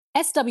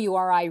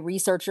SWRI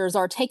researchers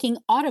are taking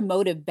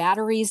automotive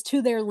batteries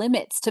to their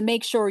limits to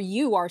make sure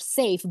you are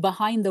safe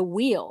behind the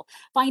wheel.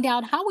 Find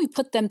out how we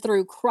put them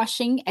through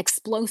crushing,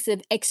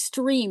 explosive,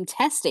 extreme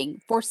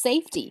testing for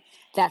safety.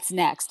 That's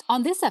next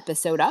on this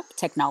episode of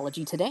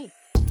Technology Today.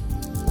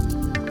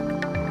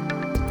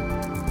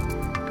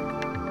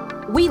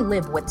 We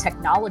live with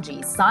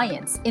technology,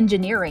 science,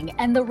 engineering,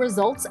 and the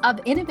results of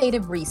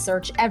innovative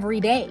research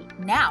every day.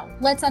 Now,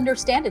 let's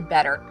understand it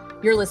better.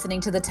 You're listening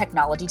to the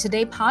Technology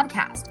Today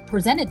podcast,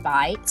 presented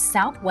by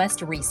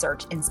Southwest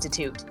Research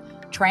Institute.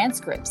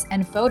 Transcripts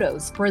and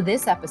photos for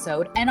this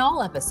episode and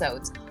all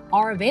episodes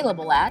are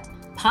available at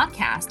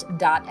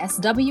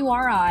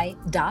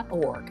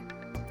podcast.swri.org.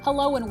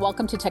 Hello and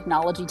welcome to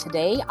Technology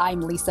Today. I'm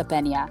Lisa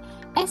Pena.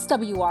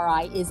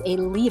 SWRI is a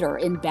leader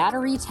in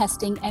battery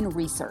testing and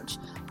research.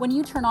 When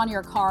you turn on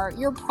your car,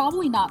 you're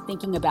probably not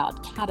thinking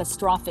about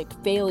catastrophic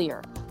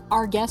failure.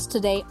 Our guests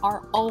today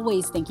are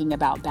always thinking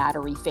about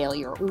battery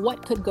failure,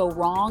 what could go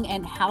wrong,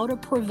 and how to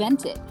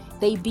prevent it.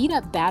 They beat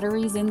up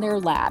batteries in their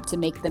lab to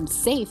make them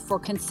safe for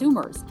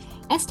consumers.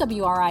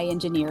 SWRI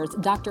engineers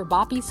Dr.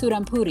 Bapi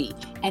Surampuri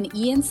and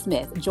Ian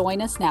Smith join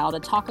us now to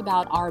talk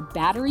about our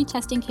battery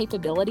testing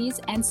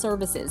capabilities and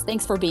services.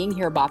 Thanks for being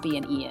here, Bapi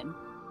and Ian.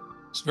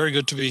 It's very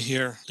good to be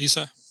here,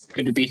 Lisa.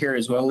 Good to be here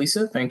as well,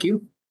 Lisa. Thank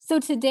you. So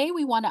today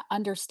we want to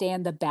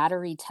understand the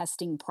battery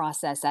testing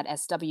process at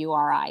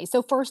SWRI.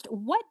 So first,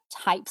 what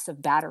types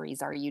of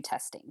batteries are you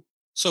testing?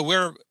 So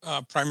we're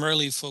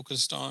primarily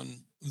focused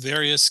on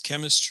various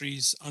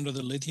chemistries under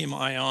the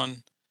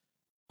lithium-ion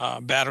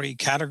battery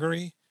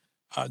category.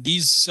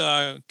 These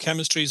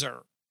chemistries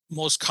are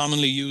most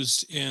commonly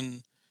used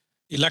in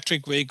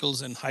electric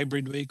vehicles and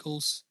hybrid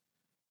vehicles.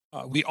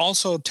 We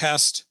also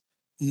test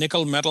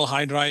nickel metal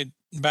hydride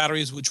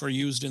batteries, which were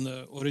used in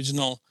the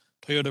original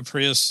Toyota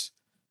Prius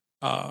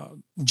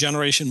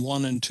generation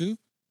 1 and 2.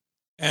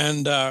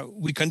 And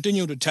we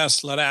continue to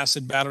test lead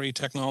acid battery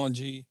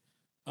technology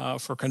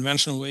for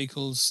conventional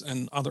vehicles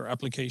and other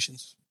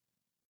applications.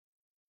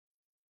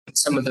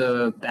 Some of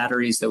the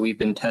batteries that we've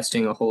been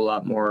testing a whole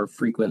lot more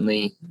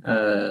frequently,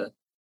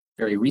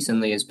 very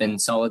recently, has been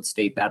solid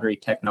state battery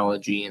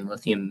technology and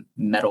lithium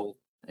metal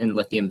and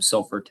lithium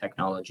sulfur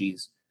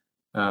technologies,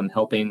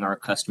 helping our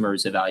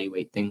customers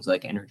evaluate things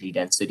like energy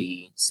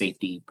density,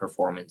 safety,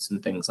 performance,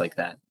 and things like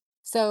that.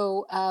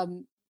 So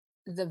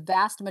the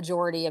vast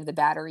majority of the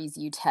batteries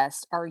you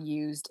test are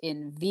used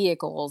in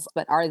vehicles,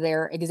 but are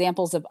there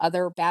examples of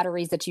other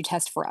batteries that you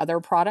test for other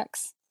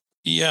products?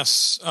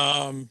 Yes.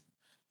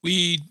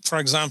 We, for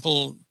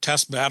example,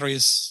 test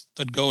batteries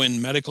that go in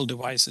medical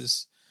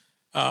devices,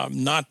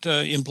 not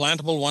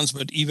implantable ones,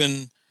 but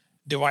even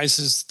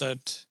devices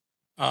that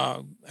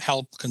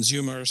help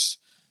consumers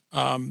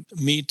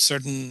meet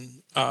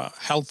certain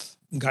health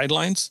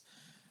guidelines.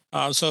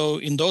 So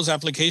in those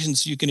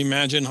applications, you can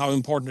imagine how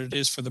important it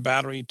is for the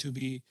battery to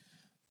be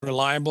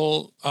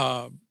reliable,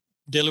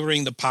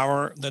 delivering the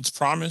power that's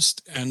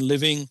promised, and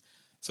living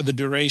for the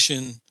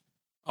duration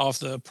of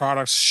the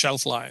product's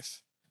shelf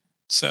life.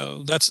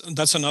 So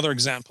that's another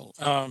example.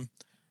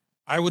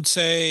 I would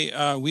say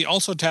we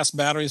also test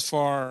batteries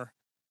for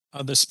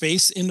the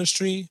space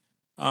industry.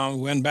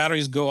 When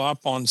batteries go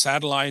up on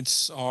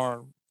satellites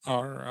or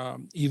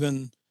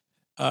even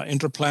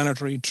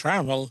interplanetary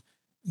travel,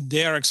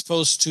 they are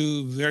exposed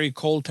to very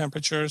cold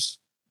temperatures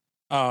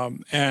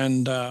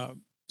and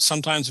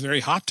sometimes very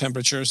hot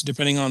temperatures,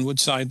 depending on which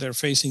side they're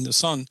facing the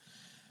sun.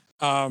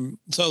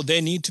 So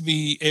they need to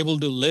be able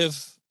to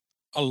live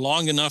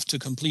long enough to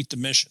complete the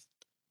mission.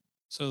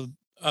 So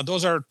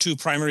those are two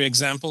primary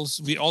examples.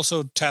 We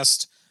also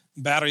test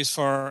batteries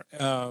for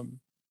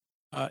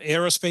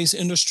aerospace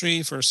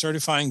industry, for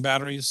certifying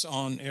batteries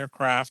on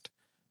aircraft,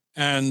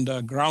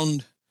 and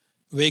ground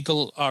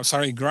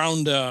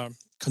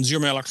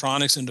consumer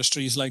electronics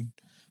industries, like,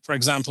 for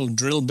example,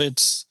 drill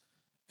bits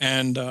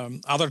and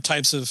other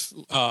types of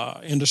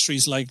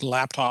industries like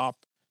laptop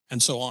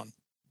and so on.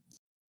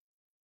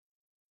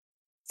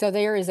 So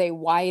there is a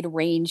wide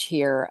range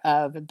here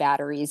of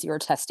batteries you're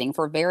testing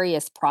for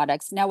various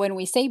products. Now, when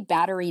we say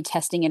battery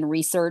testing and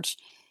research,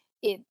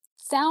 it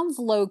sounds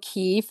low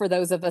key for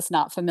those of us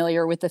not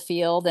familiar with the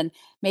field and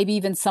maybe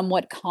even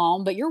somewhat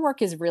calm, but your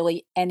work is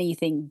really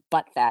anything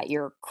but that.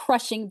 You're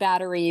crushing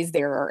batteries,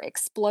 there are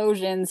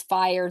explosions,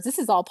 fires. This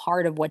is all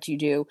part of what you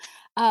do.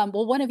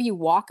 Will one of you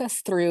walk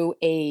us through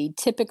a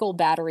typical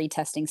battery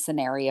testing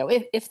scenario,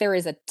 if there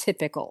is a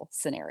typical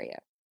scenario?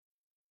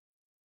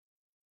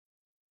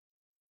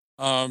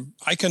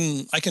 I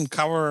can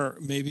cover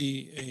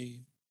maybe a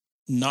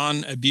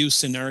non-abuse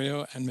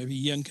scenario, and maybe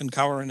Ian can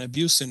cover an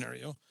abuse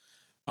scenario.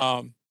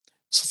 So,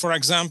 for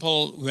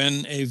example,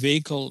 when a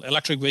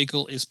electric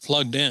vehicle, is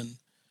plugged in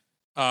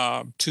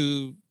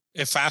to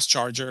a fast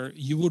charger,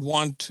 you would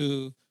want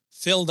to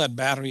fill that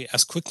battery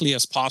as quickly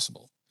as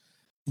possible.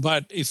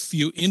 But if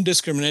you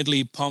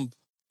indiscriminately pump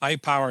high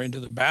power into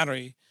the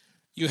battery,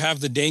 you have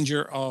the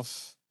danger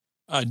of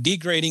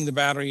degrading the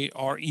battery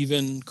or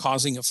even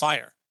causing a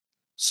fire.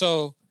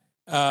 So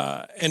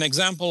an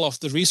example of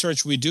the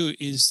research we do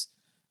is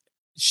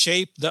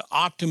shape the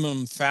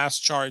optimum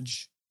fast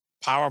charge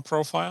power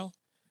profile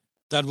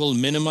that will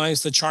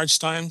minimize the charge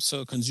time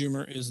so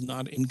consumer is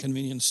not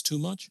inconvenienced too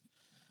much.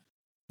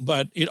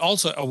 But it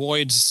also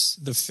avoids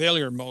the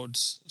failure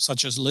modes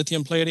such as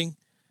lithium plating,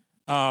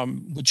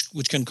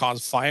 which can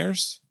cause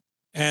fires.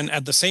 And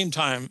at the same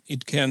time,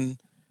 it can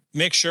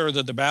make sure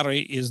that the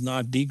battery is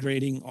not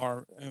degrading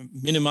or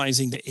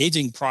minimizing the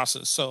aging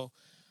process. So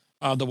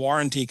the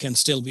warranty can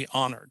still be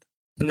honored.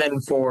 And then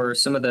for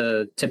some of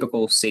the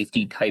typical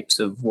safety types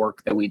of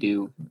work that we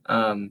do,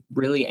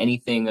 really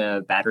anything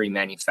a battery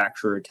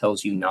manufacturer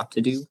tells you not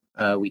to do,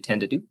 we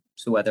tend to do.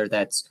 So whether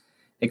that's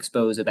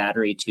expose a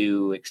battery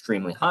to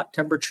extremely hot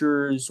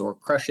temperatures or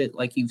crush it,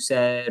 like you've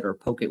said, or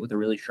poke it with a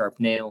really sharp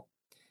nail.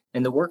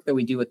 And the work that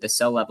we do at the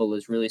cell level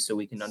is really so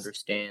we can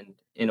understand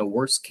in a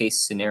worst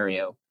case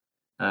scenario,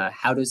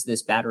 how does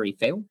this battery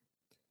fail?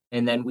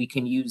 And then we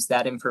can use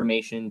that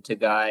information to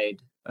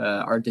guide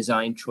our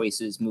design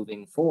choices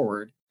moving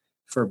forward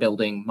for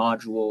building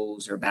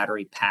modules or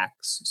battery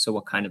packs. So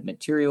what kind of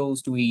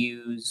materials do we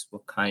use?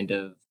 What kind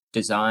of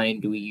design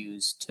do we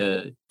use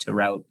to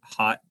route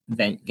hot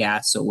vent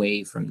gas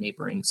away from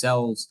neighboring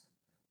cells?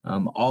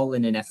 All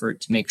in an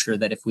effort to make sure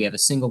that if we have a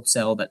single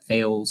cell that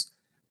fails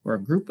or a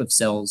group of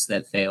cells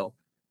that fail,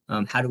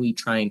 how do we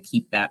try and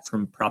keep that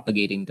from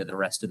propagating to the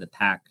rest of the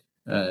pack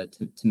to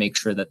make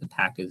sure that the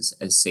pack is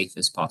as safe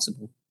as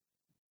possible?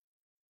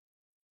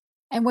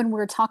 And when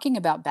we're talking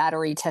about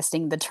battery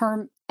testing, the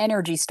term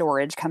energy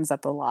storage comes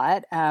up a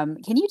lot.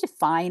 Can you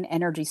define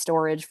energy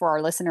storage for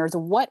our listeners?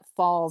 What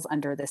falls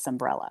under this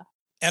umbrella?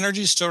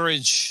 Energy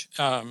storage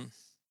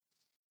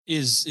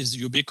is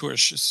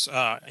ubiquitous.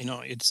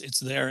 It's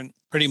there in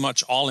pretty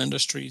much all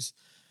industries,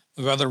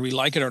 whether we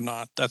like it or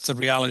not. That's the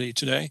reality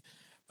today.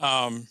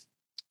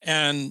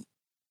 And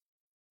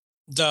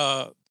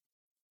the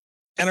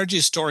energy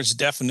storage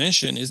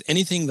definition is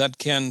anything that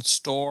can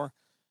store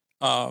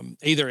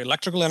either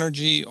electrical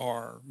energy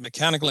or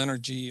mechanical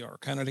energy or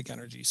kinetic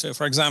energy. So,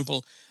 for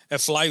example, a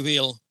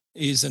flywheel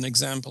is an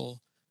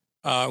example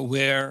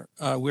where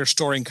we're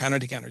storing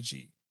kinetic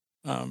energy.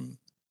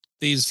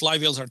 These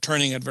flywheels are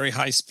turning at very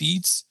high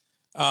speeds.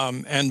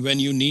 And when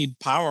you need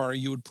power,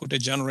 you would put a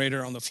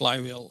generator on the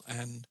flywheel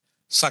and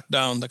suck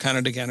down the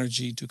kinetic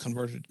energy to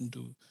convert it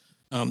into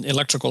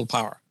electrical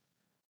power.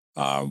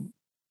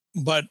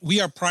 But we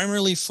are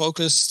primarily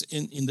focused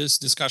in this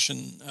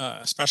discussion,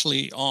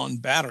 especially on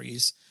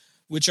batteries,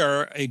 which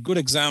are a good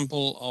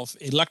example of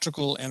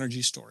electrical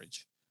energy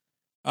storage,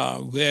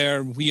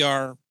 where we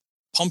are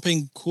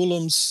pumping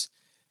coulombs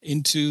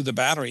into the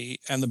battery,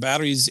 and the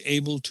battery is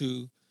able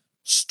to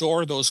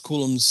store those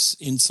coulombs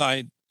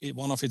inside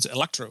one of its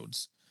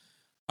electrodes,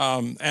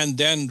 and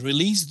then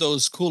release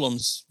those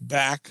coulombs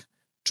back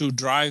to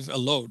drive a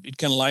load. It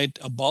can light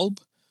a bulb,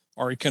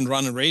 or it can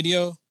run a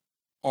radio,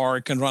 or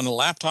it can run a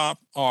laptop,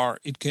 or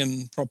it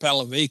can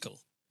propel a vehicle.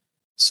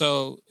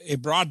 So a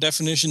broad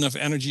definition of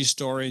energy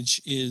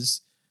storage is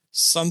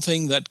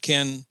something that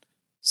can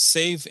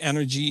save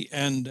energy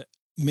and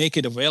make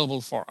it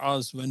available for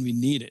us when we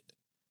need it.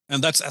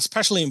 And that's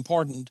especially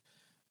important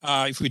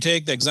if we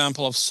take the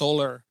example of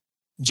solar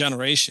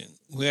generation,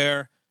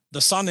 where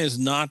the sun is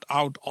not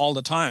out all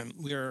the time.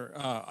 We're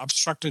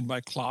obstructed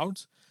by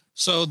clouds.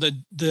 So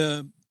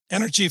the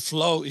energy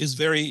flow is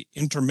very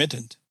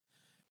intermittent.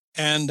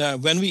 And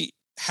when we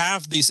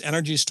have these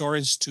energy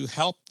storage to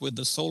help with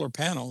the solar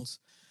panels,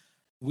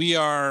 we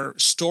are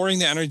storing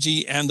the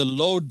energy, and the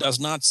load does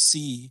not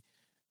see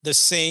the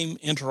same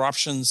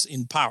interruptions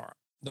in power.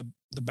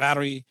 The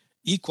battery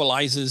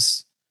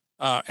equalizes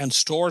and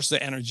stores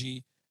the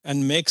energy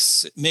and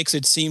makes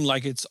it seem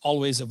like it's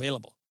always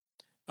available.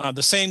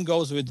 The same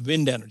goes with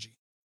wind energy,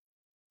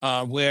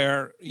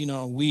 where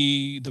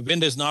the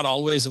wind is not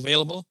always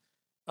available.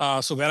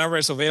 So whenever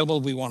it's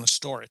available, we want to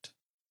store it.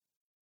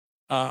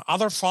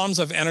 Other forms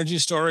of energy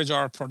storage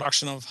are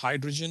production of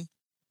hydrogen,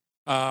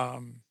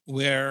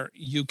 where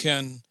you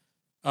can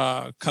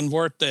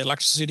convert the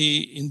electricity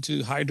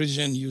into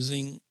hydrogen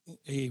using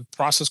a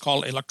process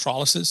called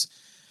electrolysis,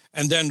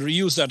 and then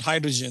reuse that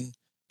hydrogen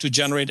to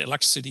generate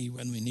electricity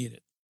when we need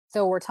it.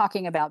 So we're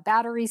talking about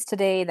batteries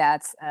today.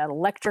 That's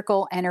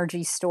electrical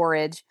energy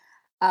storage.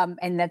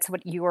 And that's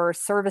what your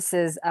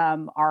services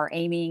are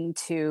aiming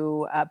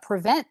to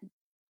prevent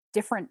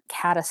different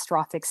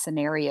catastrophic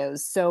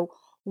scenarios. So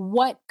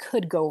what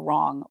could go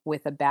wrong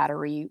with a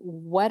battery?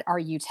 What are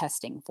you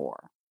testing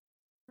for?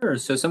 Sure.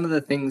 So some of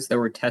the things that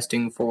we're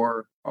testing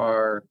for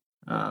are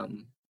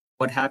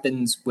what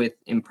happens with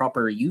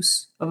improper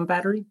use of a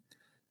battery.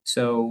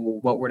 So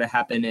what were to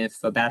happen if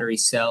a battery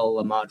cell,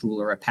 a module,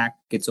 or a pack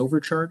gets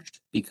overcharged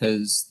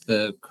because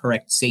the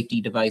correct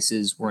safety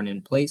devices weren't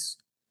in place?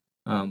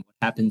 What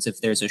happens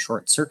if there's a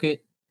short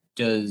circuit?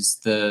 Does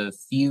the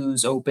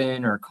fuse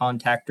open or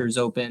contactors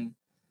open?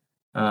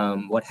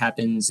 What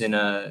happens in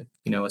a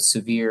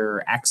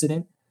severe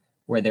accident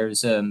where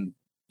there's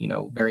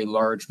very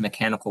large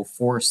mechanical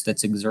force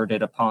that's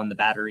exerted upon the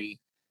battery,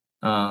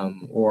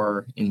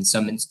 or in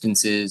some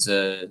instances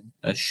a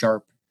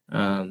sharp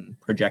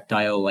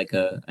projectile like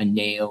a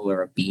nail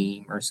or a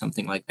beam or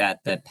something like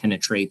that that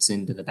penetrates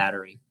into the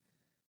battery.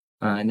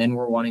 And then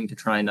we're wanting to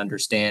try and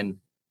understand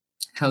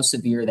how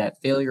severe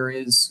that failure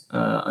is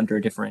under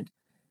different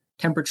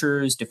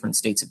temperatures, different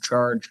states of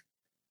charge,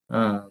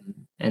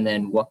 and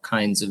then what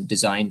kinds of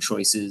design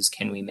choices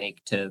can we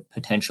make to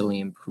potentially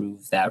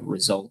improve that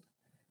result.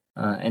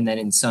 And then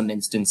in some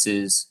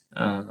instances,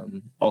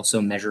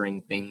 also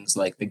measuring things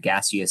like the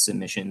gaseous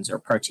emissions or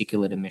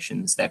particulate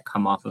emissions that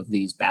come off of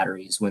these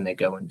batteries when they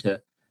go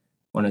into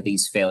one of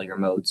these failure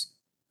modes.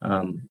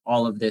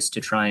 All of this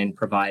to try and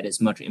provide as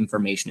much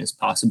information as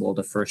possible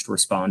to first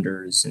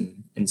responders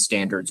and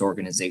standards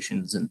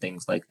organizations and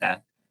things like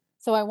that.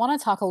 So I want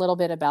to talk a little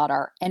bit about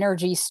our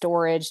Energy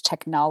Storage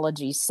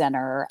Technology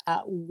Center.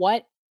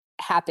 What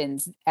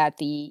happens at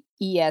the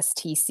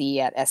ESTC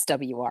at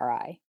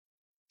SWRI?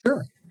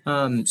 Sure.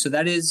 So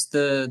that is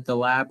the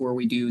lab where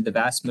we do the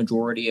vast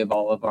majority of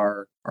all of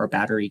our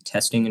battery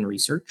testing and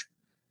research.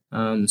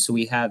 So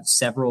we have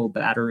several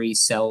battery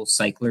cell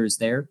cyclers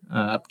there,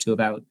 up to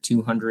about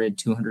 200,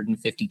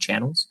 250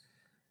 channels.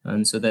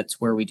 And so that's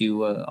where we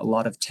do a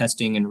lot of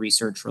testing and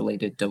research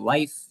related to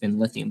life and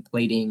lithium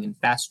plating and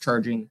fast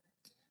charging.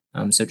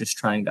 So just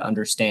trying to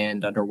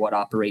understand under what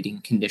operating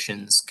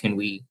conditions can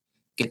we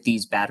get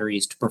these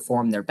batteries to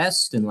perform their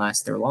best and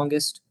last their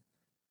longest.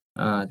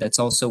 That's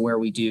also where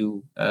we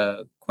do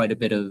quite a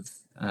bit of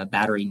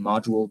battery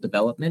module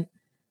development.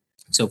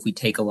 So if we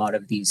take a lot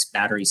of these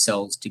battery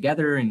cells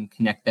together and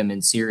connect them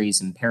in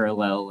series and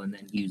parallel, and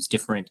then use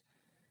different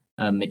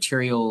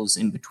materials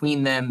in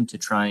between them to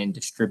try and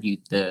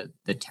distribute the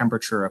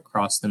temperature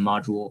across the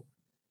module.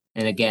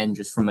 And again,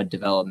 just from a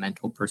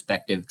developmental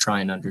perspective, try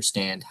and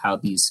understand how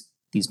these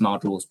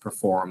modules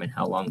perform and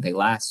how long they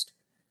last.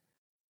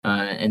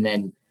 And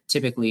then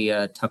typically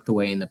tucked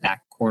away in the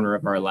back corner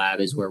of our lab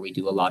is where we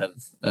do a lot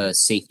of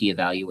safety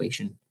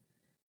evaluation.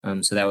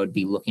 So that would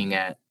be looking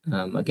at,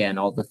 again,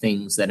 all the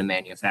things that a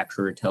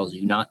manufacturer tells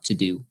you not to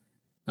do,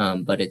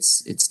 but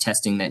it's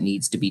testing that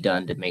needs to be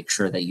done to make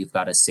sure that you've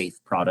got a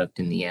safe product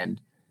in the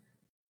end.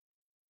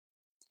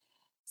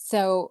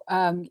 So,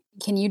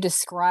 can you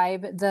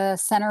describe the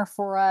center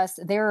for us?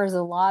 There is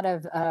a lot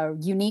of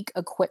unique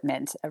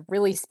equipment,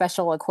 really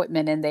special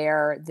equipment in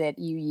there that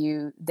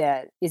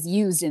that is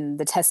used in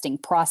the testing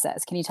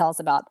process. Can you tell us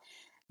about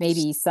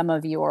maybe some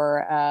of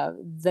your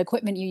the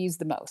equipment you use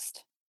the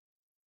most?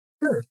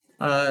 Sure.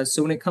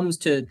 So when it comes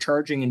to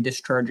charging and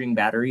discharging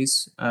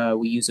batteries,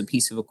 we use a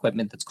piece of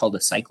equipment that's called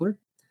a cycler.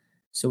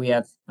 So we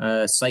have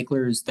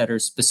cyclers that are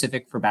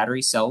specific for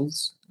battery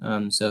cells.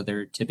 So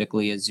they're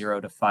typically a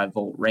 0 to 5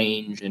 volt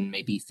range and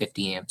maybe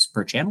 50 amps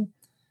per channel.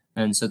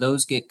 And so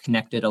those get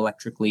connected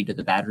electrically to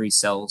the battery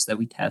cells that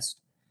we test.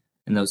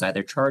 And those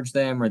either charge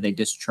them or they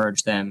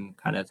discharge them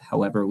kind of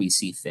however we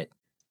see fit.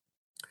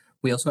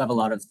 We also have a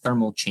lot of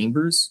thermal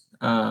chambers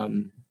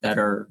that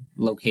are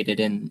located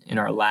in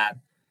our lab.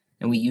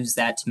 And we use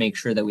that to make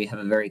sure that we have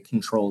a very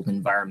controlled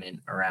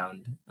environment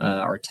around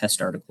our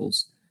test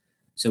articles.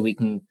 So we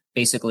can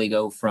basically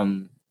go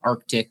from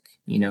Arctic,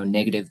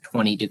 negative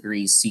 20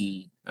 degrees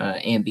C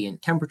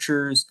ambient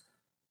temperatures,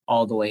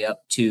 all the way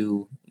up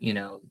to,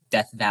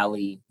 Death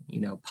Valley,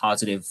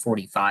 positive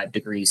 45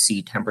 degrees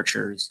C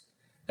temperatures,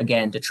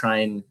 again, to try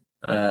and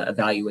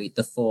evaluate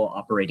the full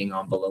operating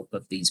envelope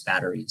of these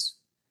batteries.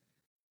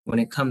 When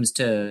it comes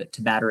to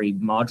battery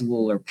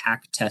module or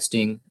pack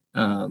testing,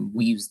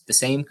 we use the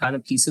same kind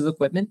of piece of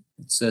equipment.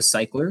 It's a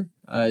cycler.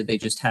 They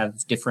just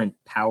have different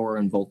power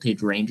and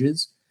voltage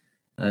ranges.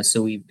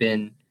 So we've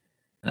been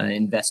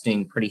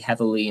investing pretty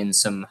heavily in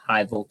some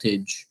high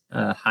voltage,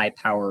 high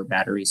power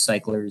battery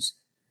cyclers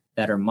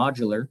that are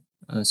modular.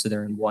 So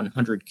they're in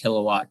 100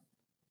 kilowatt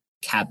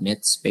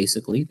cabinets,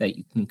 basically, that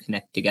you can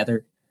connect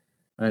together.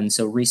 And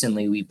so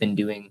recently we've been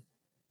doing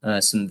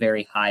some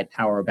very high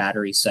power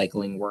battery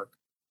cycling work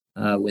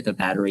with a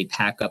battery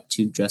pack up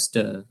to just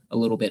a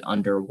little bit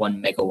under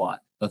 1 megawatt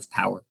of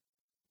power.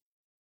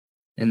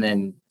 And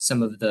then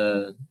some of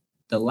the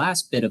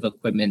last bit of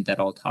equipment that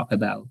I'll talk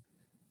about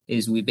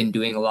is we've been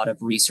doing a lot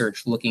of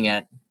research looking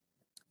at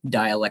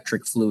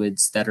dielectric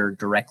fluids that are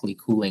directly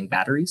cooling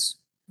batteries.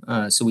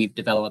 So we've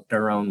developed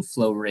our own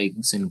flow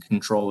rigs and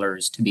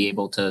controllers to be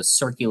able to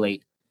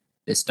circulate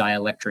this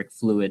dielectric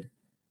fluid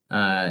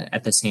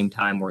at the same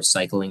time we're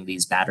cycling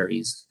these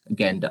batteries,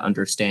 again, to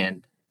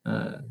understand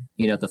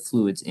the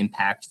fluid's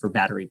impact for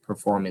battery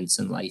performance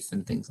and life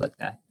and things like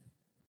that.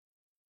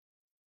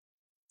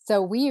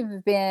 So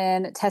we've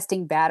been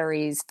testing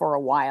batteries for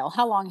a while.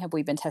 How long have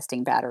we been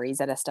testing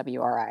batteries at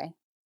SWRI?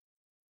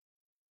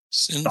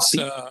 Since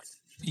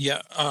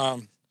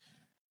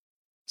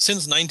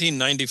since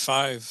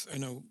 1995,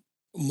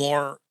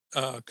 more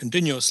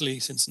continuously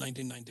since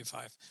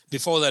 1995.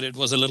 Before that, it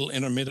was a little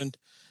intermittent.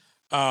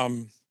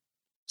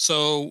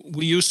 So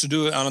we used to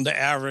do on the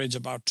average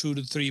about 2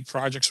 to 3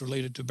 projects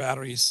related to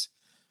batteries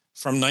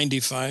from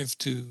 95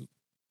 to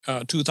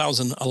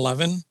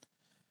 2011,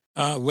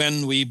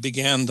 when we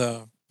began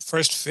the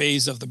first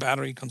phase of the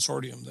battery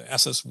consortium, the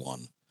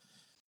SS1.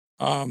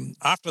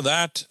 After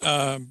that,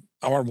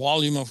 our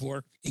volume of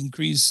work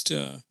increased.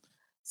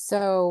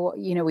 So,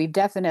 we've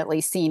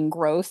definitely seen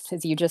growth,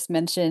 as you just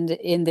mentioned,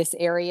 in this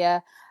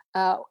area.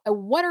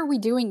 What are we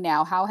doing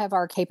now? How have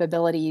our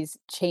capabilities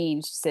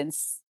changed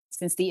since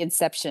the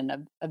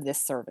inception of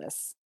this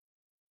service?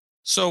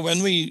 So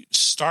when we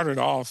started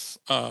off,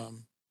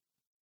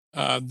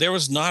 there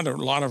was not a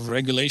lot of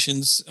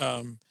regulations,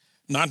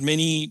 not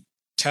many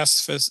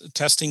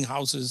testing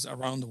houses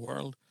around the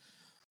world.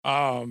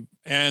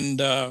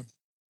 And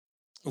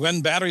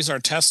when batteries are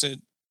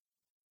tested,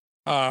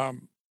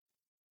 um,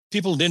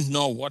 people didn't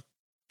know what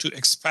to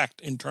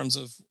expect in terms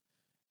of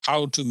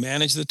how to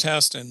manage the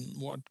test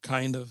and what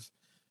kind of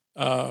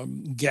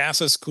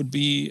gases could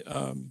be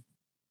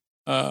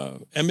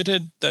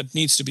emitted that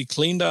needs to be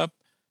cleaned up.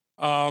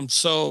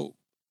 So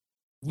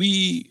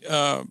we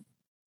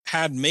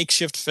had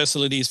makeshift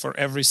facilities for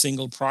every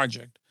single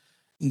project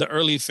in the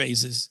early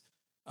phases,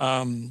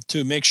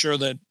 to make sure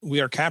that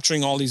we are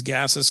capturing all these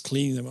gases,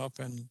 cleaning them up,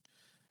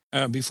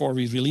 and before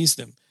we release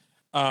them.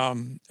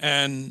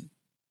 And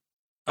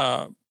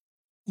uh,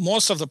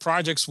 most of the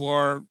projects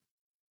were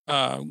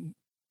uh,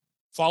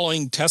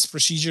 following test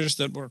procedures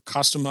that were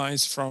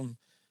customized from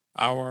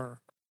our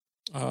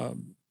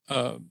um,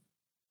 uh,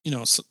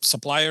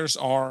 suppliers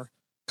or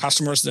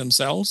customers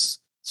themselves.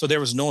 So there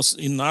was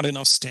not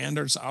enough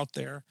standards out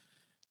there.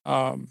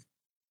 Um,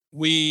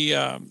 we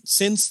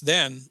Since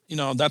then,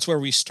 that's where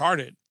we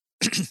started.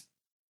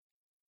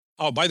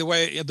 Oh, by the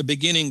way, at the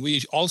beginning,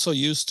 we also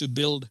used to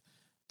build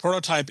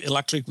prototype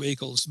electric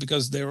vehicles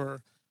because there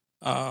were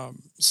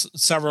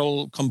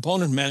several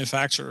component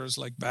manufacturers,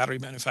 like battery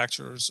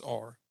manufacturers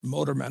or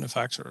motor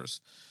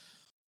manufacturers,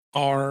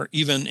 or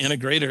even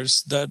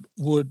integrators that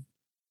would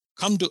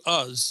come to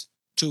us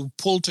to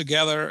pull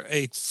together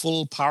a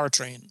full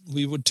powertrain.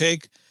 We would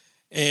take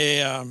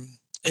a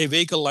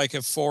vehicle like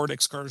a Ford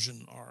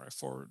Excursion or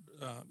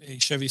a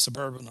Chevy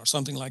Suburban or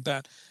something like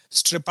that,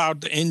 strip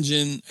out the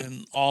engine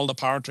and all the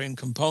powertrain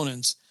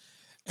components,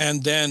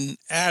 and then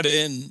add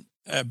in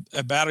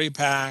a battery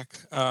pack,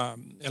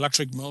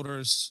 electric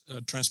motors,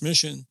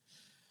 transmission,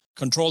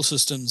 control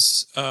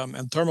systems,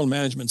 and thermal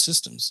management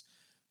systems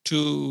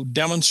to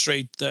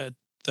demonstrate that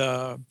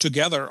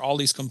together all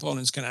these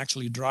components can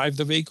actually drive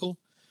the vehicle.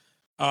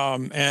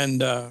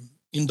 And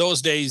in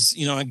those days,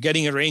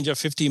 getting a range of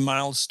 50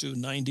 miles to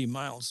 90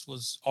 miles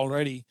was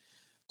already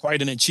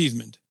quite an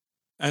achievement.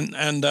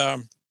 And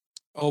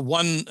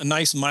one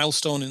nice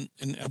milestone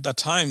at that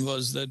time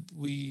was that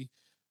we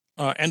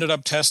ended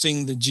up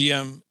testing the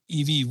GM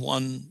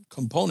EV1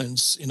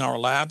 components in our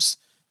labs.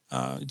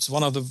 It's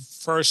one of the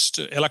first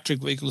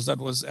electric vehicles that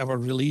was ever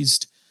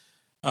released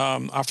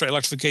after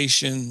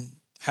electrification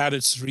had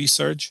its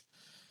resurge,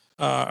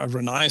 a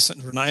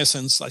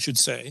renaissance, I should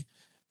say.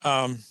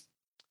 Um,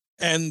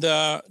 and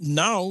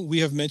now we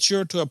have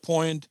matured to a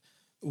point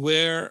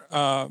where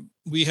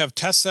we have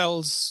test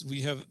cells,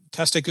 we have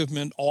test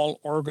equipment all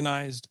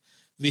organized,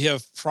 we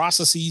have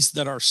processes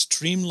that are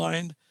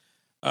streamlined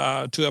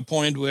to a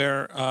point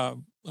where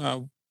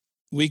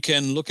we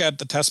can look at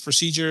the test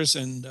procedures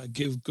and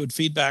give good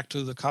feedback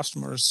to the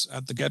customers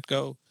at the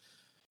get-go,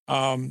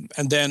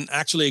 and then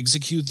actually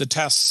execute the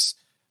tests,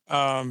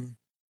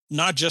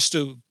 not just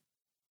to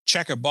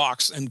check a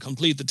box and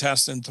complete the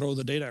test and throw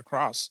the data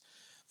across,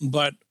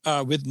 but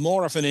with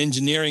more of an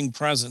engineering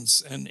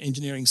presence and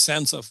engineering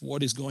sense of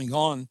what is going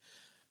on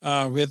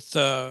with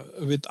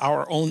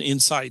our own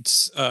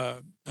insights,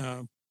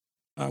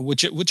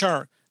 which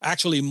are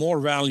actually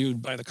more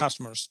valued by the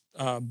customers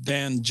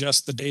than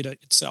just the data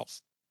itself.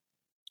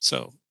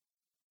 So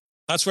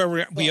that's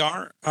where we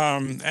are.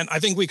 And I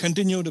think we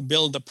continue to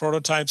build the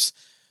prototypes,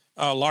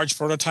 large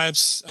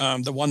prototypes.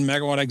 The 1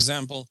 megawatt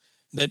example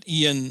that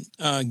Ian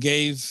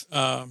gave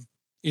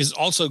is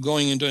also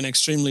going into an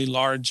extremely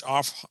large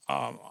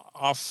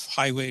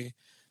off-highway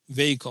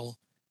vehicle.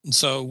 And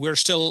so we're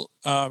still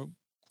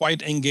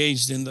quite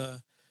engaged in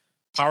the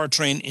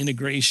powertrain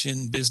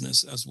integration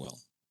business as well.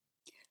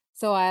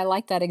 So I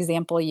like that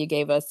example you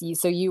gave us.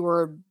 So you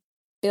were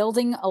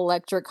building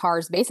electric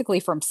cars basically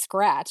from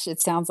scratch.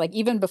 It sounds like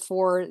even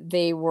before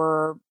they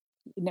were,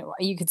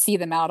 you could see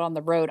them out on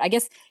the road. I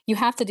guess you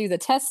have to do the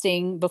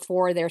testing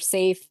before they're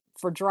safe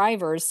for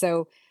drivers.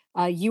 So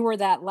you were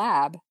that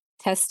lab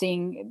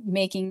testing,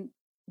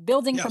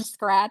 building from Yes.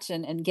 scratch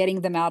and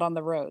getting them out on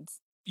the roads.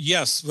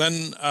 Yes.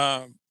 When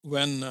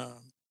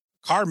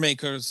car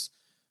makers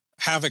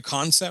have a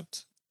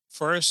concept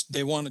first,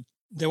 they want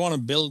to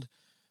build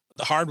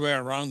the hardware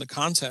around the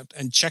concept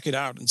and check it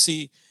out and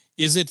see,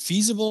 is it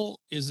feasible?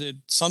 Is it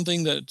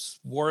something that's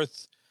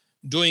worth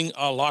doing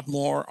a lot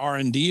more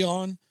R&D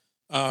on?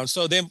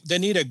 So they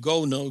need a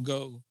go no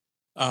go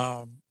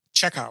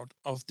checkout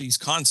of these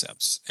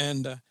concepts,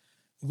 and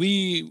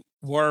we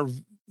were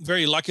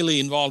very luckily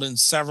involved in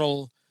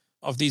several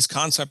of these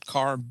concept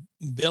car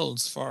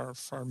builds for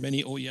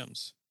many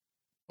OEMs.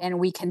 And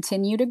we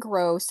continue to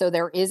grow. So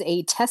there is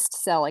a test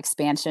cell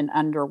expansion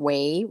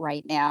underway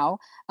right now,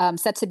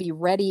 set to be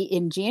ready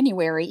in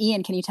January.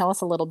 Ian, can you tell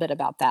us a little bit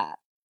about that?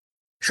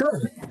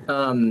 Sure.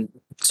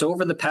 So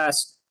over the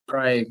past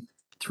probably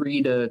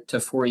 3 to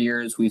 4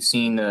 years, we've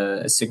seen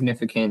a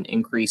significant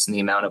increase in the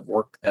amount of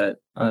work that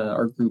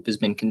our group has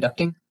been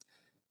conducting,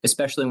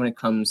 especially when it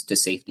comes to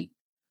safety.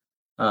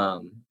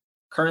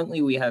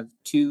 Currently, we have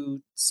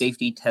 2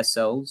 safety test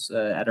cells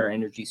at our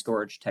Energy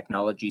Storage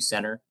Technology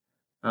Center,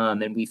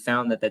 and we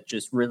found that that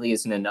just really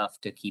isn't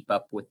enough to keep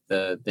up with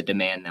the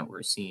demand that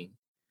we're seeing.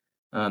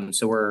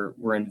 So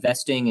we're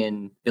investing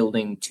in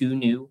building 2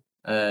 new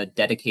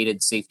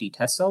dedicated safety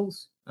test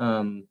cells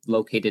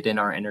located in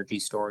our Energy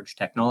Storage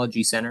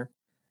Technology Center,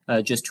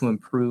 just to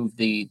improve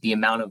the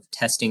amount of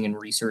testing and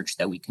research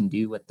that we can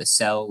do at the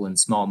cell and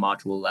small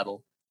module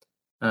level.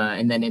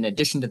 And then in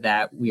addition to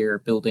that, we're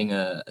building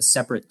a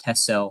separate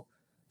test cell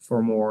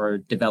for more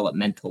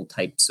developmental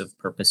types of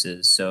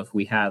purposes. So if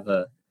we have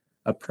a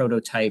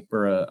prototype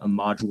or a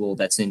module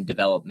that's in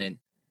development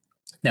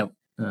that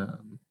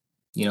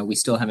we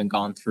still haven't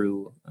gone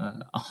through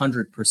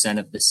 100%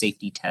 of the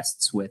safety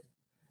tests with,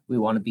 we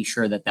want to be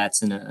sure that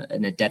that's in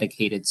a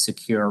dedicated,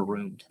 secure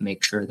room to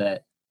make sure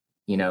that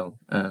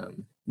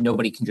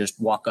nobody can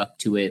just walk up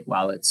to it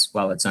while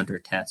it's under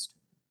test.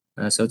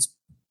 So it's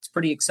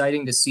pretty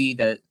exciting to see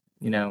that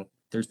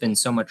there's been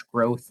so much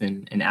growth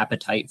and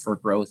appetite for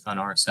growth on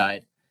our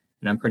side,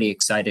 and I'm pretty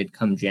excited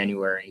come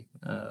January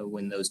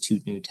when those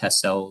 2 new test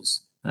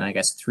cells, I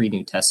guess 3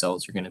 new test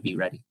cells, are going to be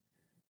ready.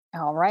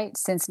 All right.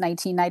 Since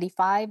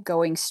 1995,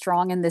 going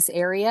strong in this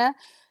area.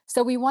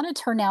 So we want to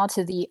turn now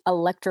to the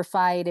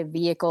Electrified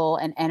Vehicle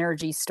and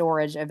Energy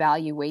Storage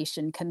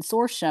Evaluation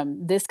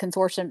Consortium. This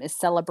consortium is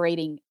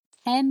celebrating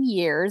 10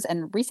 years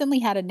and recently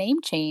had a name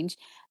change.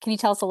 Can you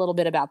tell us a little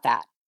bit about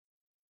that?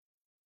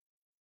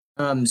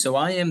 So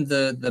I am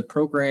the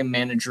program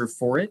manager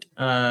for it.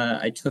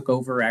 I took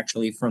over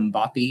actually from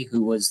Boppy,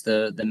 who was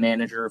the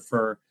manager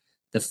for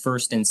the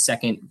first and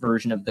second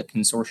version of the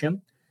consortium,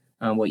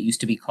 what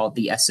used to be called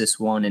the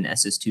SS1 and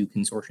SS2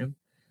 consortium.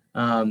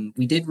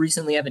 We did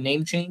recently have a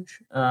name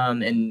change,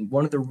 and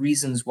one of the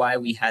reasons why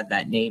we had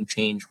that name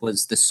change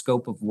was the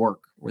scope of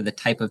work, or the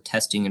type of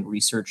testing and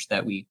research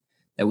that we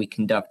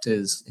conduct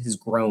has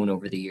grown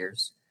over the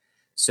years.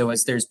 So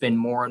as there's been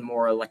more and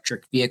more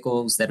electric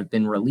vehicles that have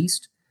been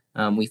released,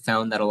 we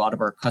found that a lot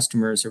of our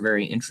customers are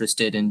very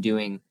interested in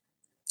doing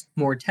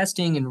more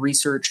testing and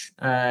research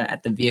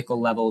at the vehicle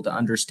level to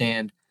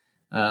understand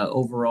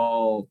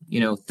overall,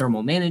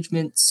 thermal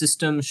management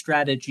system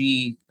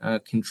strategy,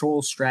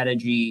 control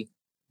strategy,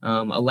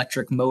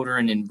 electric motor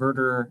and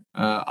inverter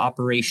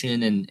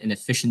operation and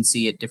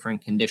efficiency at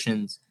different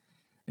conditions.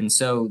 And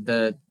so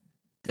the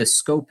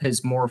scope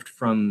has morphed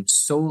from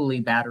solely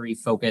battery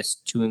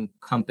focused to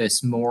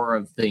encompass more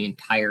of the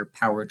entire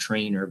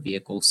powertrain or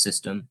vehicle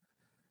system.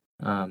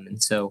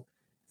 And so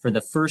for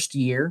the first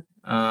year,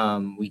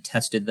 we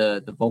tested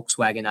the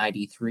Volkswagen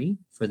ID.3.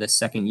 For the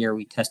second year,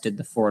 we tested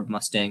the Ford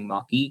Mustang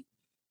Mach-E.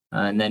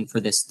 And then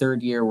for this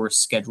third year, we're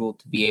scheduled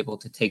to be able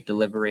to take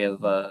delivery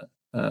of a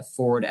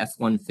Ford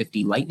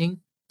F-150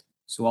 Lightning.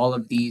 So all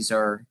of these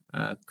are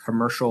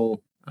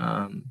commercial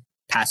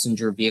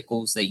passenger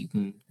vehicles that you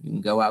can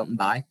go out and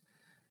buy.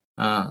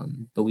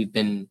 But we've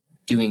been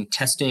doing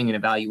testing and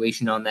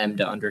evaluation on them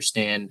to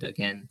understand,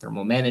 again,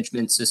 thermal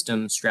management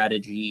system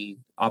strategy,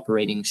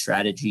 operating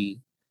strategy,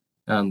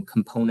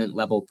 component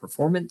level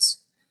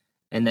performance.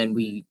 And then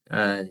we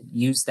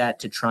use that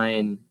to try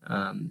and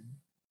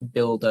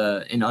build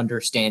an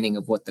understanding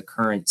of what the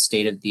current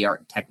state of the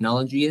art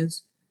technology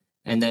is,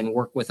 and then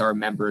work with our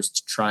members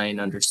to try and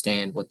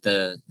understand what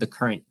the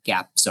current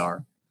gaps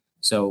are.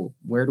 So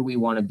where do we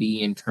want to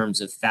be in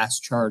terms of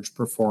fast charge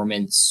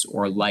performance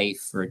or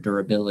life or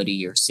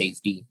durability or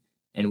safety?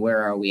 And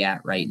where are we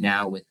at right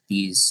now with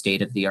these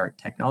state-of-the-art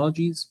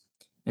technologies?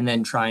 And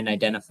then try and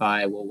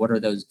identify, well, what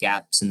are those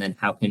gaps? And then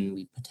how can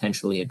we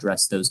potentially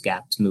address those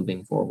gaps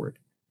moving forward?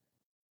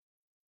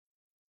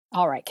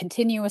 All right,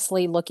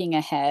 continuously looking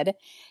ahead.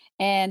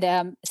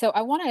 And so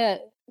I want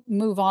to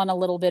move on a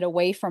little bit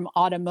away from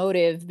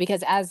automotive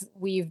because, as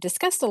we've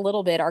discussed a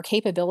little bit, our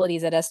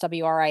capabilities at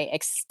SWRI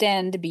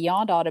extend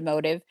beyond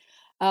automotive,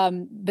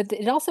 but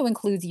it also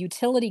includes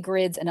utility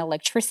grids and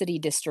electricity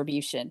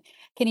distribution.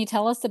 Can you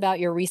tell us about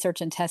your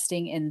research and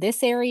testing in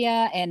this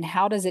area, and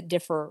how does it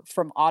differ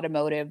from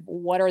automotive?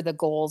 What are the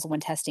goals when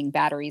testing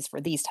batteries for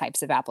these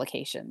types of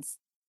applications?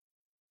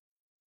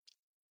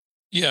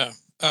 Yeah,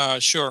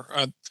 sure.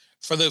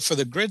 For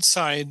the grid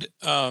side,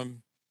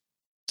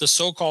 the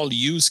so-called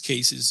use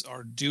cases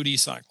or duty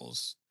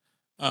cycles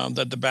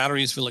that the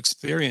batteries will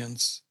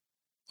experience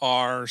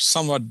are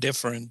somewhat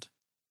different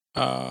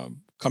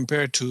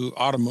compared to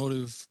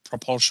automotive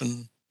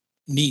propulsion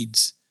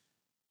needs.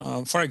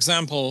 For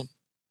example,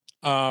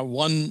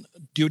 one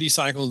duty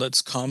cycle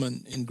that's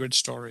common in grid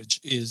storage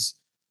is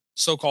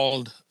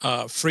so-called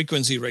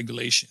frequency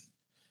regulation.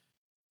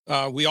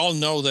 We all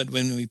know that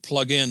when we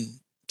plug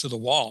in to the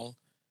wall,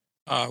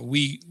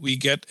 we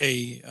get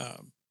a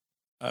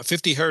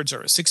 50 hertz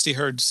or a 60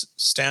 hertz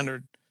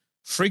standard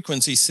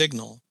frequency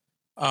signal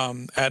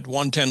at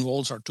 110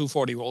 volts or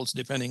 240 volts,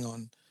 depending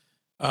on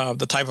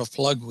the type of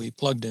plug we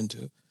plugged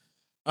into.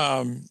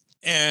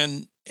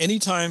 And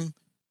anytime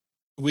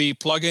we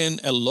plug in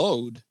a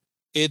load,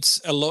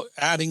 it's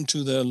adding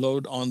to the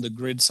load on the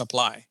grid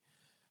supply.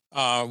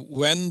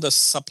 When the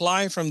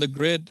supply from the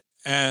grid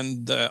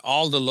and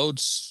all the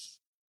loads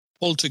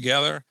pulled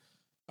together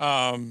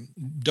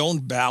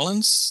don't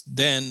balance,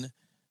 then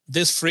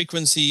this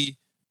frequency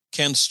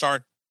can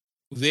start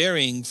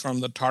varying from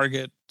the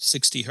target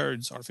 60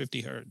 hertz or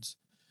 50 hertz.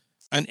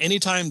 And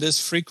anytime this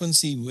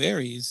frequency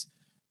varies,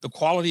 the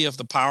quality of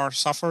the power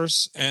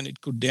suffers, and it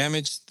could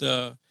damage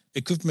the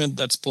equipment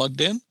that's plugged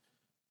in.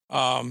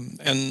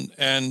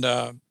 And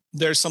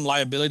there's some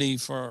liability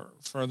for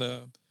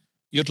the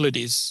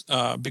utilities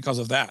because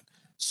of that.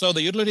 So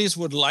the utilities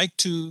would like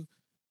to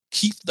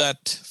keep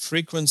that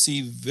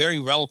frequency very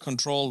well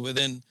controlled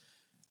within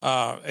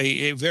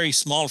a very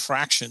small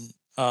fraction,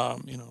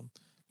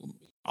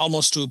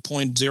 almost to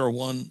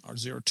 0.01 or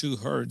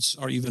 0.02 hertz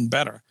or even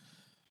better,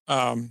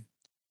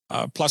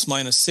 plus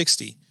minus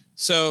 60.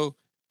 So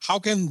how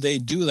can they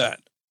do that?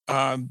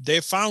 They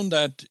found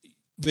that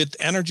with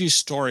energy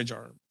storage,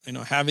 or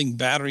having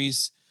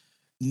batteries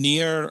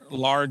near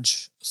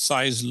large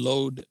size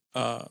loads,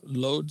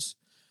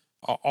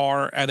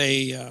 or at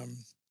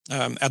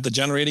at the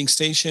generating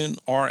station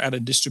or at a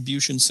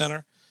distribution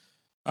center,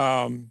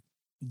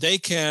 they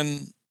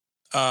can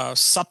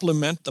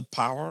supplement the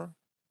power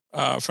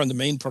from the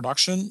main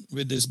production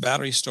with this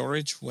battery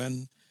storage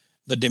when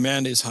the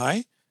demand is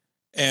high,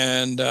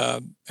 and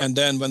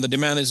then when the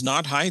demand is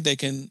not high, they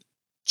can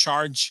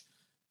charge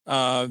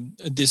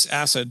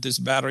this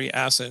battery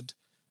asset,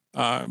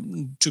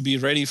 to be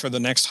ready for the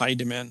next high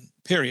demand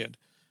period.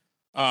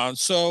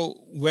 So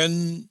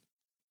when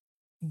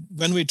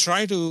we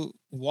try to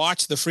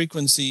watch the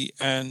frequency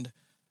and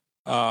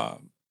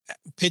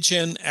pitch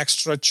in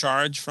extra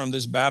charge from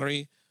this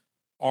battery,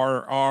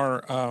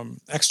 or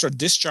extra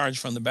discharge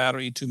from the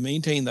battery to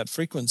maintain that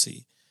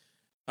frequency,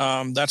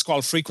 that's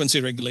called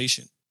frequency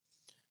regulation.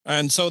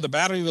 And so the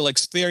battery will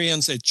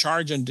experience a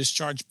charge and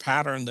discharge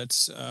pattern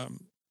that's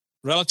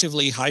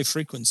relatively high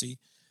frequency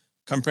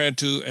compared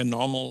to a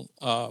normal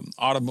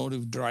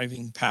automotive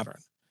driving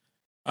pattern.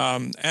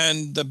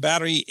 And the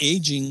battery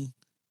aging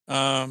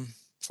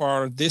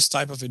for this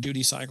type of a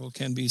duty cycle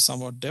can be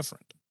somewhat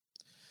different.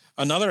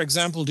 Another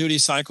example duty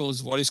cycle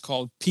is what is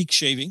called peak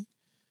shaving.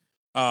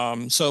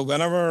 So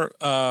whenever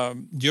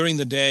during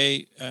the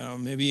day,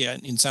 maybe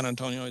in San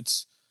Antonio,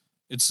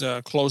 it's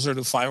closer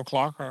to 5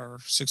 o'clock or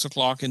 6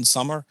 o'clock in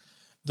summer,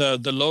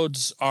 the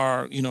loads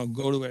are,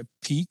 go to a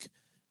peak.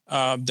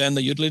 Then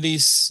the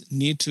utilities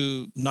need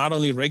to not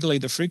only regulate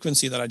the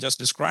frequency that I just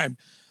described,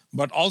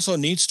 but also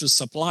needs to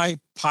supply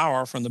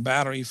power from the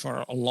battery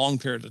for a long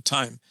period of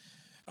time.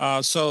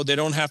 So they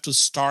don't have to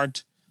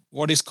start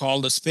what is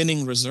called the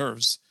spinning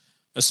reserves.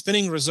 The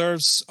spinning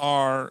reserves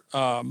are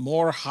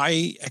more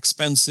high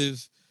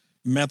expensive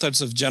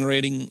methods of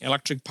generating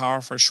electric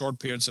power for short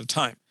periods of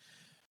time.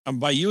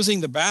 By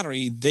using the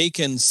battery, they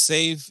can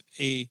save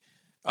a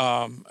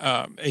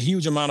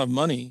huge amount of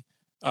money,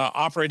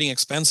 operating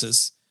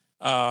expenses,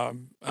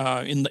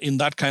 in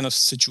that kind of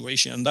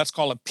situation. And that's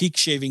called a peak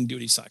shaving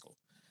duty cycle.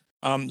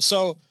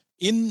 So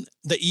in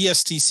the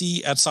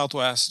ESTC at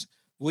Southwest,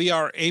 we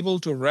are able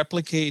to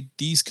replicate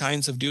these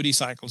kinds of duty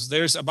cycles.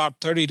 There's about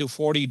 30 to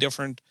 40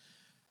 different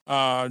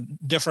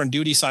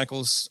duty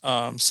cycles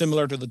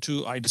similar to the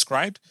two I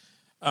described.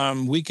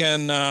 We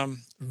can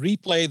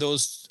replay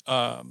those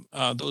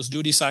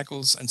duty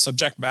cycles and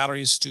subject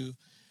batteries to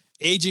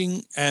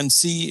aging and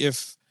see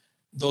if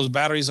those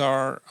batteries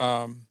are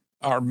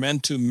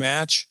meant to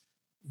match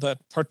that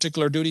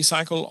particular duty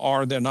cycle,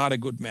 or they're not a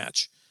good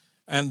match.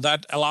 And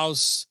that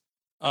allows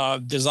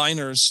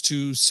designers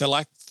to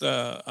select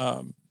the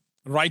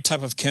right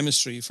type of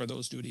chemistry for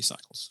those duty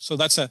cycles. So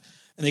that's an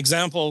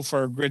example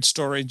for grid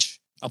storage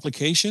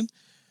application.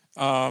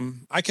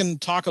 I can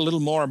talk a little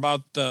more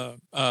about the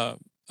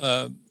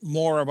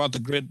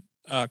grid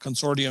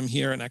consortium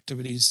here and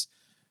activities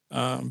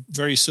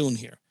very soon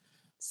here.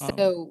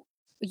 So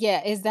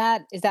is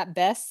that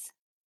BESS?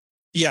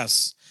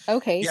 Yes.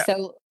 Okay, Yeah.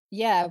 so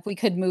if we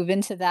could move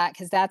into that,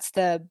 because that's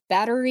the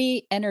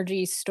Battery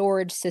Energy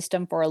Storage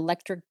System for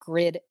Electric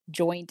Grid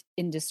Joint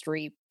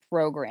Industry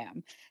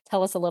Program.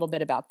 Tell us a little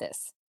bit about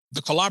this.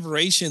 The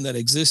collaboration that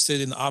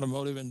existed in the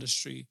automotive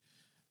industry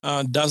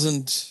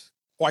doesn't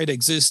quite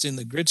exist in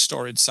the grid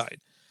storage side.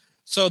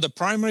 So the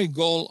primary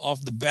goal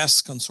of the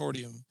BESS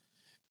consortium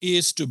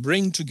is to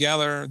bring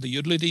together the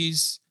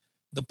utilities,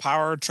 the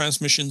power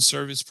transmission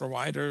service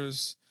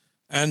providers,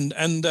 and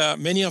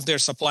many of their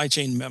supply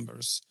chain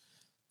members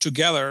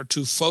together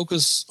to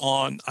focus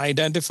on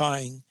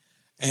identifying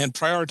and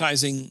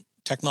prioritizing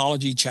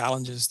technology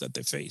challenges that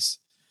they face.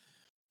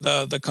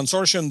 The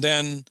consortium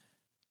then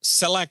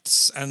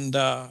selects and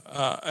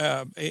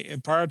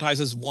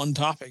prioritizes one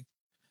topic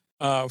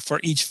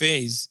for each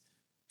phase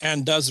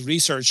and does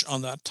research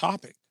on that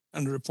topic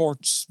and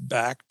reports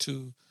back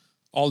to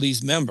all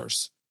these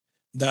members.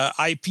 The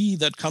IP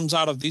that comes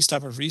out of these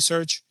type of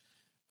research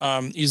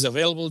is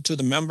available to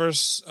the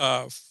members,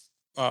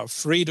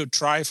 free to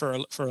try for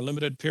a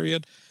limited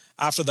period.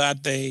 After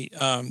that, they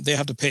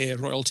have to pay a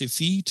royalty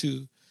fee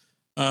to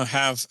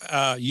have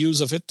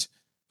use of it.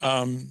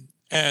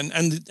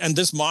 And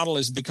this model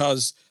is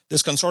because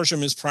this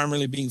consortium is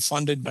primarily being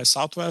funded by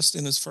Southwest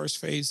in its first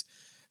phase.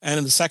 And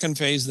in the second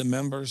phase, the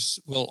members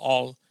will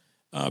all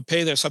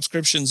pay their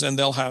subscriptions, and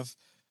they'll have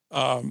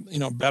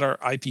better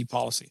IP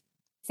policy.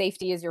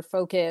 Safety is your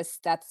focus.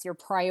 That's your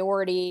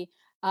priority.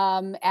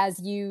 As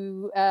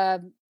you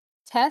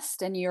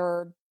test and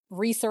you're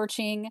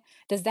researching,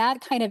 does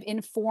that kind of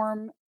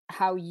inform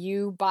how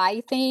you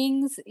buy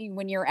things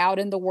when you're out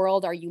in the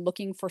world? Are you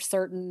looking for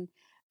certain,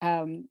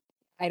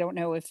 I don't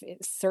know if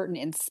it's certain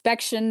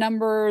inspection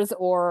numbers,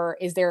 or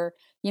is there,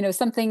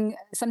 some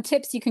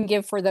tips you can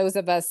give for those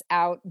of us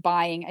out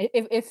buying?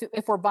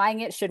 If we're buying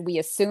it, should we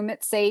assume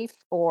it's safe,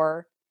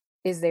 or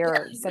is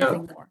there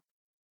something more?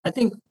 I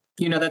think,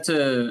 that's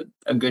a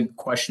good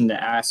question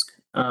to ask.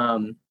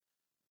 The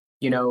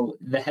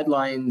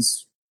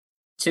headlines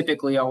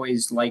typically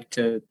always like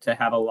to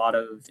have a lot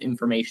of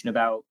information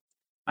about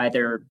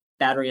either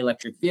battery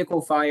electric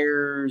vehicle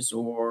fires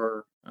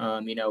or,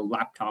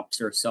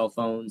 laptops or cell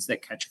phones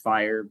that catch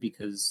fire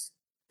because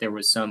there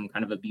was some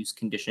kind of abuse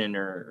condition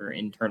or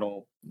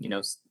internal,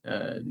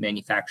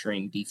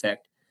 manufacturing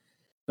defect.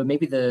 But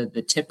maybe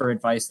the tip or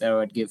advice that I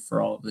would give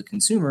for all of the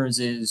consumers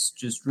is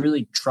just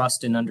really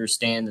trust and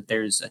understand that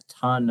there's a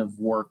ton of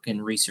work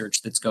and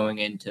research that's going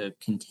into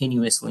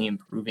continuously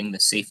improving the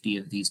safety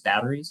of these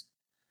batteries.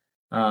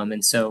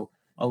 And so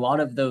a lot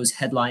of those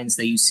headlines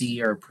that you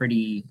see are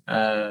pretty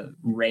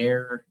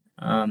rare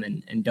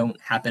and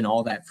don't happen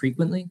all that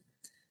frequently.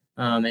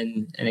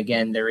 And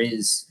again, there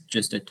is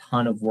just a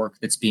ton of work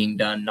that's being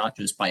done, not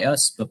just by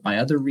us, but by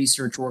other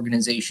research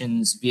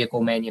organizations,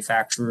 vehicle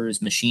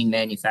manufacturers, machine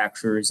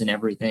manufacturers, and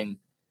everything,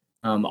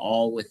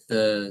 all with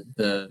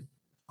the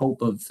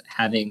hope of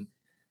having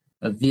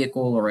a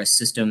vehicle or a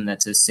system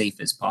that's as safe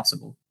as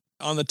possible.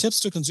 On the tips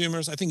to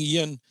consumers, I think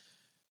Ian,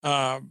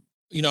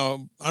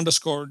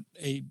 underscored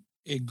a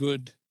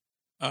good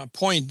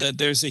point that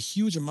there's a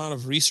huge amount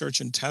of research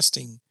and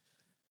testing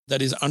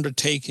that is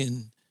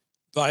undertaken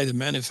by the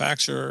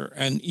manufacturer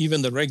and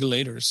even the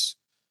regulators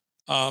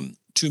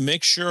to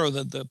make sure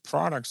that the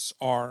products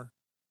are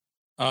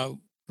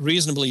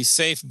reasonably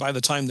safe by the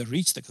time they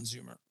reach the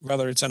consumer,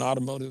 whether it's an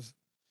automotive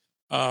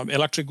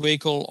electric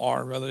vehicle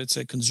or whether it's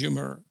a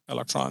consumer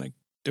electronic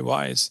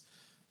device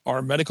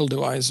or medical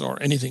device or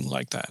anything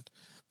like that.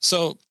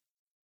 So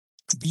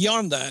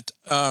beyond that,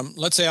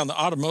 let's say on the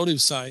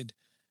automotive side,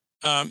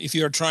 if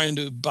you're trying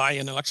to buy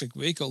an electric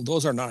vehicle,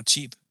 those are not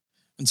cheap.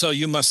 And so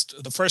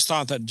the first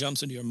thought that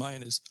jumps into your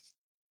mind is,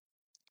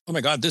 oh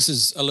my God, this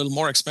is a little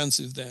more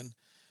expensive than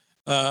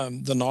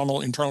the normal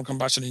internal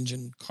combustion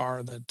engine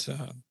car that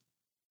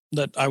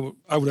I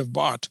would have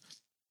bought.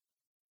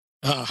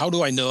 How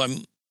do I know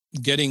I'm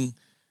getting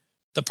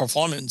the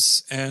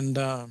performance and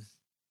the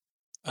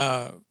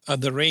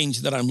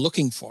range that I'm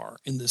looking for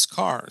in this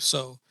car?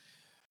 So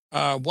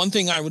one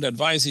thing I would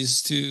advise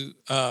is to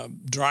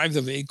drive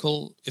the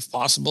vehicle, if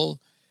possible,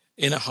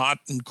 in a hot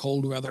and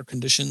cold weather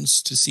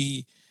conditions to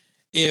see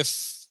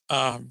if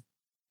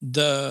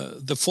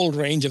the full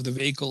range of the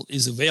vehicle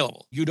is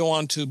available. You don't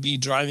want to be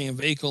driving a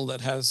vehicle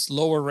that has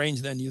lower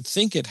range than you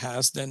think it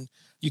has, then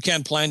you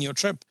can't plan your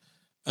trip.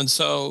 And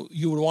so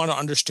you would want to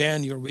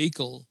understand your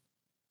vehicle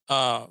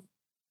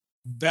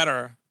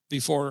better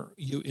before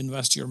you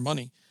invest your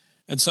money.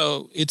 And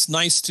so it's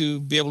nice to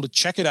be able to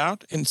check it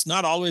out. And it's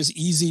not always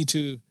easy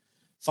to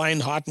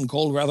find hot and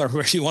cold weather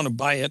where you want to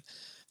buy it.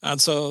 And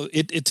so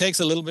it takes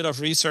a little bit of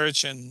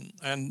research and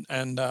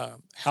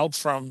help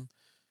from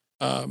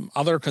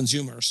other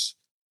consumers.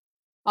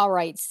 All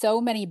right. So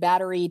many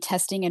battery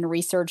testing and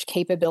research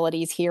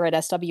capabilities here at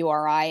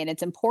SWRI, and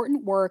it's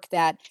important work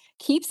that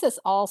keeps us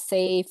all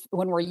safe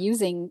when we're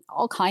using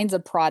all kinds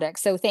of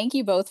products. So thank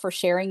you both for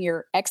sharing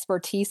your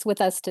expertise with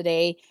us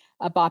today,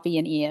 Bapi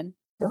and Ian.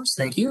 Of course.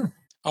 Thank you.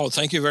 Oh,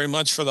 thank you very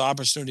much for the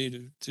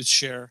opportunity to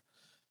share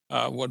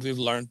what we've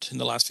learned in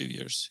the last few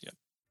years. Yeah.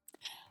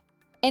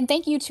 And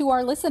thank you to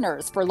our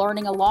listeners for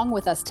learning along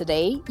with us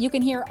today. You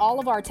can hear all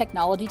of our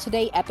Technology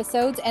Today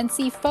episodes and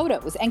see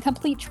photos and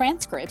complete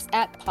transcripts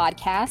at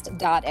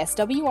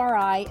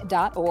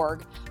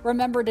podcast.swri.org.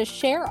 Remember to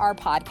share our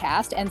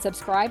podcast and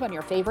subscribe on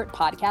your favorite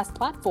podcast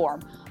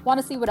platform. Want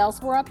to see what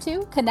else we're up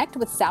to? Connect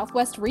with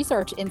Southwest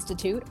Research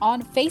Institute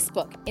on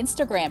Facebook,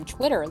 Instagram,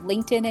 Twitter,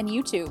 LinkedIn, and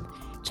YouTube.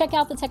 Check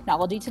out the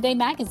Technology Today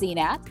magazine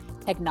at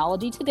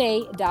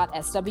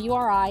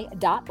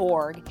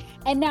technologytoday.swri.org.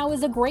 And now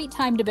is a great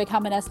time to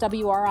become an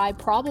SWRI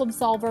problem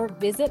solver.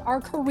 Visit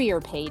our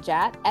career page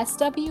at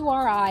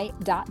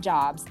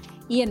swri.jobs.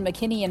 Ian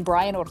McKinney and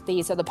Brian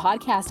Ortiz are the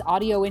podcast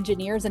audio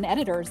engineers and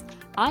editors.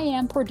 I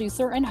am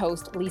producer and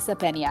host Lisa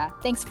Pena.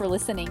 Thanks for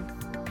listening.